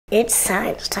It's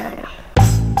science time.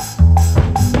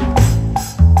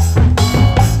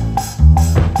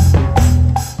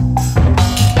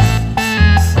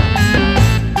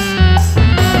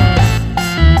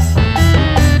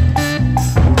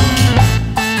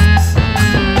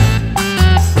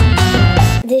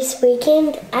 This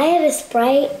weekend, I had a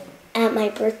Sprite at my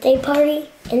birthday party,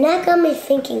 and that got me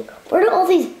thinking, where do all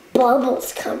these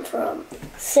bubbles come from?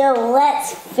 So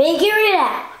let's figure it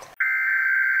out.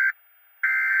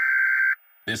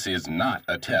 This is not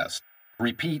a test.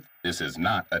 Repeat, this is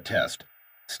not a test.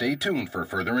 Stay tuned for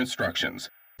further instructions.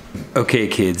 Okay,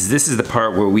 kids, this is the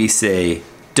part where we say,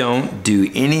 don't do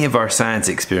any of our science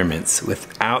experiments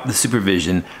without the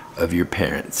supervision of your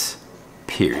parents,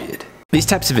 period. These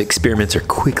types of experiments are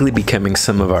quickly becoming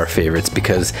some of our favorites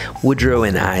because Woodrow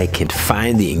and I can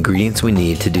find the ingredients we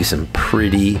need to do some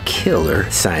pretty killer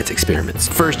science experiments.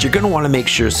 First, you're going to want to make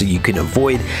sure so you can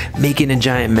avoid making a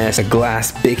giant mess, a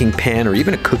glass baking pan, or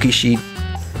even a cookie sheet,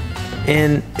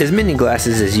 and as many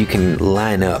glasses as you can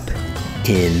line up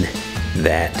in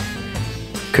that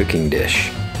cooking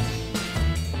dish.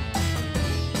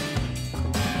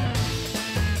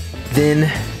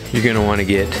 Then you're going to want to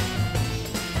get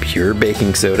pure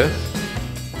baking soda,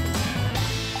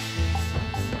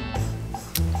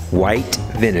 white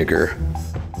vinegar,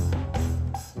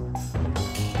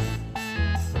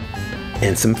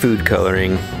 and some food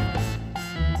coloring.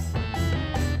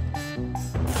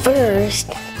 First,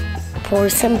 pour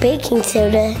some baking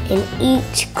soda in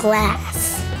each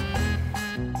glass.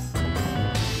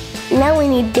 Now we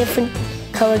need different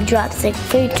colored drops like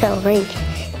food coloring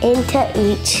into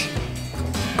each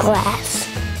glass.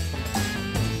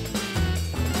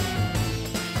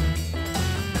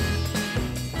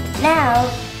 Now,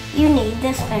 you need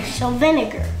the special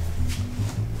vinegar.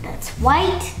 That's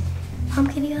white. Mom,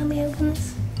 can you help me open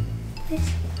this, please?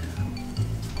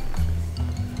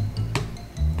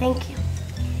 Thank you.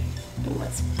 And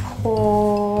let's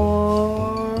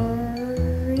pour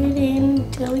it in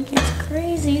until it gets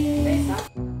crazy.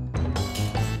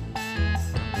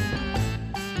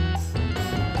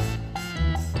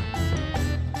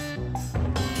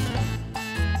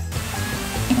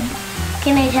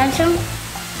 Can I touch them?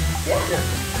 Yeah.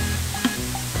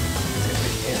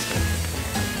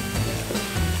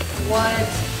 What?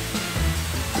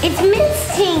 It's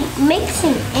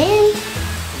mixing in.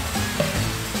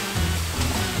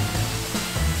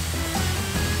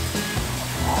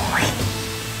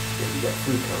 You got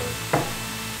food coloring.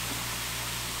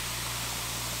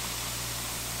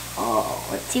 Oh,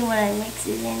 let's see what I mix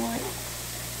it in with.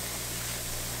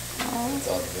 Oh. It's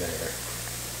all there.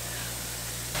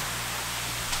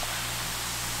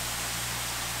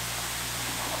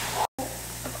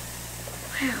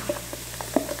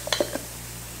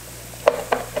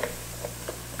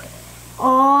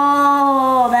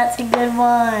 Oh, that's a good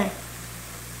one.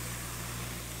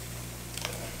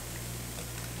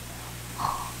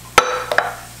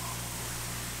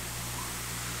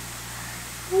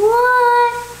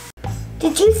 What?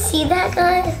 Did you see that,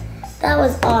 guys? That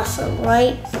was awesome,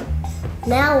 right?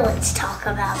 Now let's talk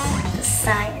about the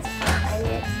science behind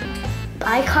it.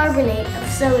 Bicarbonate of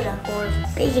soda, or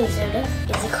baking soda,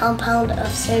 is a compound of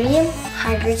sodium,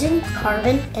 hydrogen,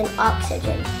 carbon, and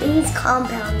oxygen. These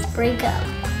compounds break up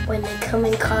when they come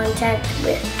in contact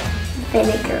with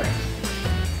vinegar.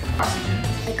 Oxygen.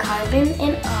 The carbon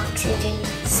and oxygen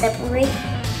separate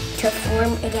to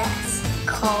form a gas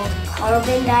called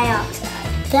carbon dioxide.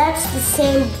 That's the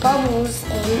same bubbles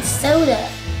in soda.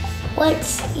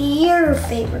 What's your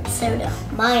favorite soda?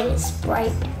 Mine is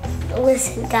Sprite.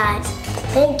 Listen, guys,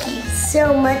 thank you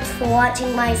so much for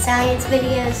watching my science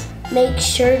videos. Make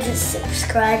sure to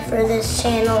subscribe for this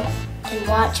channel and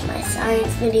watch my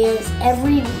science videos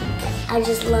every week. I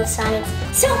just love science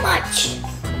so much.